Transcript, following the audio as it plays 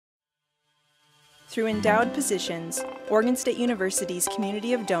Through endowed positions, Oregon State University's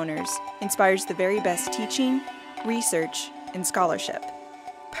community of donors inspires the very best teaching, research, and scholarship.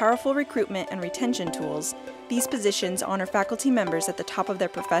 Powerful recruitment and retention tools, these positions honor faculty members at the top of their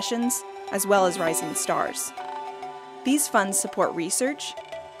professions, as well as rising stars. These funds support research,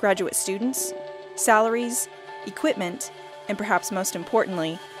 graduate students, salaries, equipment, and perhaps most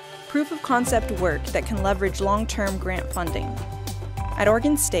importantly, proof of concept work that can leverage long-term grant funding. At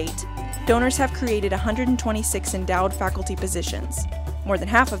Oregon State, donors have created 126 endowed faculty positions, more than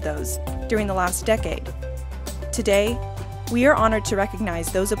half of those during the last decade. Today, we are honored to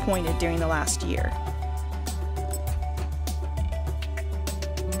recognize those appointed during the last year.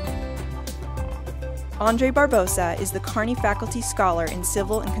 Andre Barbosa is the Kearney Faculty Scholar in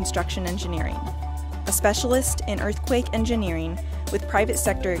Civil and Construction Engineering, a specialist in earthquake engineering with private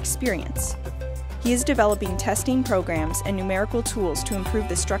sector experience. He is developing testing programs and numerical tools to improve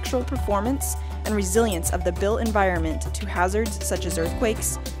the structural performance and resilience of the built environment to hazards such as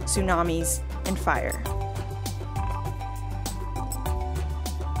earthquakes, tsunamis, and fire.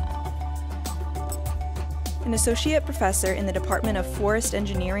 An associate professor in the Department of Forest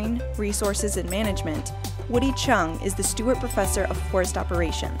Engineering, Resources, and Management, Woody Chung is the Stewart Professor of Forest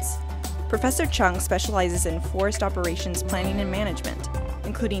Operations. Professor Chung specializes in forest operations planning and management,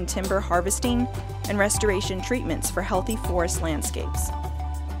 including timber harvesting and restoration treatments for healthy forest landscapes.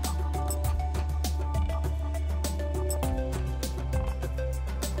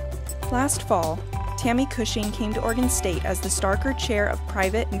 Last fall, Tammy Cushing came to Oregon State as the Starker Chair of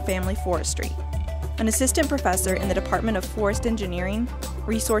Private and Family Forestry. An assistant professor in the Department of Forest Engineering,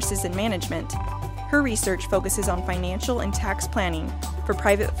 Resources, and Management, her research focuses on financial and tax planning for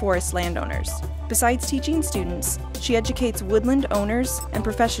private forest landowners. Besides teaching students, she educates woodland owners and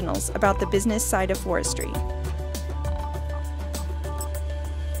professionals about the business side of forestry.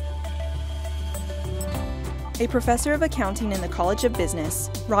 A professor of accounting in the College of Business,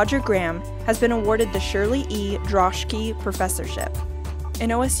 Roger Graham, has been awarded the Shirley E. Droschke Professorship. An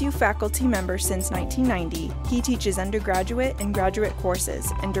OSU faculty member since 1990, he teaches undergraduate and graduate courses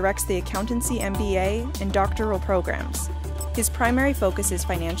and directs the Accountancy MBA and doctoral programs. His primary focus is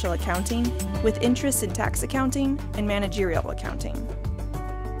financial accounting, with interests in tax accounting and managerial accounting.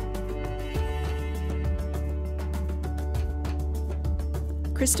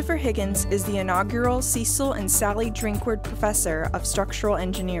 Christopher Higgins is the inaugural Cecil and Sally Drinkward Professor of Structural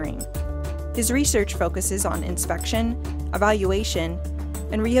Engineering. His research focuses on inspection, evaluation,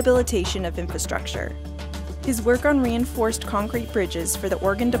 and rehabilitation of infrastructure. His work on reinforced concrete bridges for the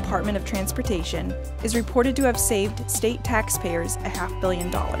Oregon Department of Transportation is reported to have saved state taxpayers $500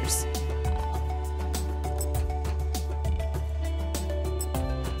 million.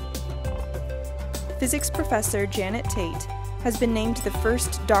 Physics professor Janet Tate has been named the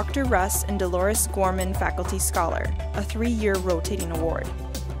first Dr. Russ and Dolores Gorman Faculty Scholar, a 3-year rotating award.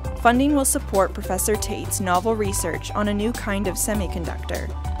 Funding will support Professor Tate's novel research on a new kind of semiconductor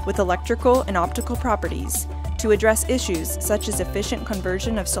with electrical and optical properties to address issues such as efficient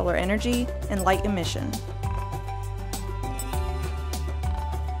conversion of solar energy and light emission.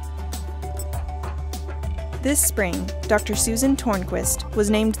 This spring, Dr. Susan Tornquist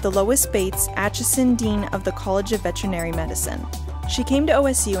was named the Lois Bates Atchison Dean of the College of Veterinary Medicine. She came to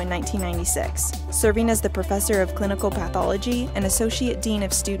OSU in 1996, serving as the Professor of Clinical Pathology and Associate Dean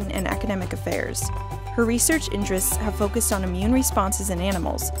of Student and Academic Affairs. Her research interests have focused on immune responses in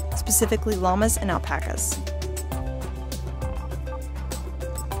animals, specifically llamas and alpacas.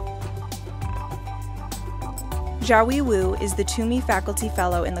 Xiaoyi Wu is the Toomey Faculty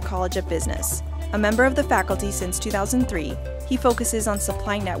Fellow in the College of Business. A member of the faculty since 2003, he focuses on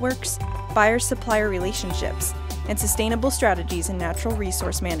supply networks, buyer-supplier relationships, and sustainable strategies in natural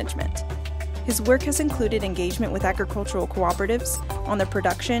resource management. His work has included engagement with agricultural cooperatives on the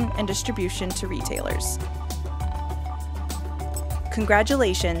production and distribution to retailers.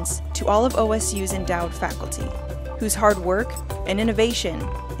 Congratulations to all of OSU's endowed faculty, whose hard work and innovation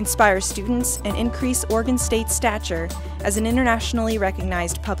inspire students and increase Oregon State's stature as an internationally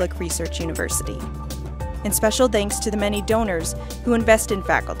recognized public research university. And special thanks to the many donors who invest in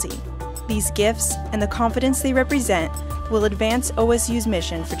faculty. These gifts and the confidence they represent will advance OSU's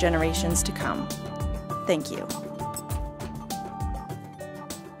mission for generations to come. Thank you.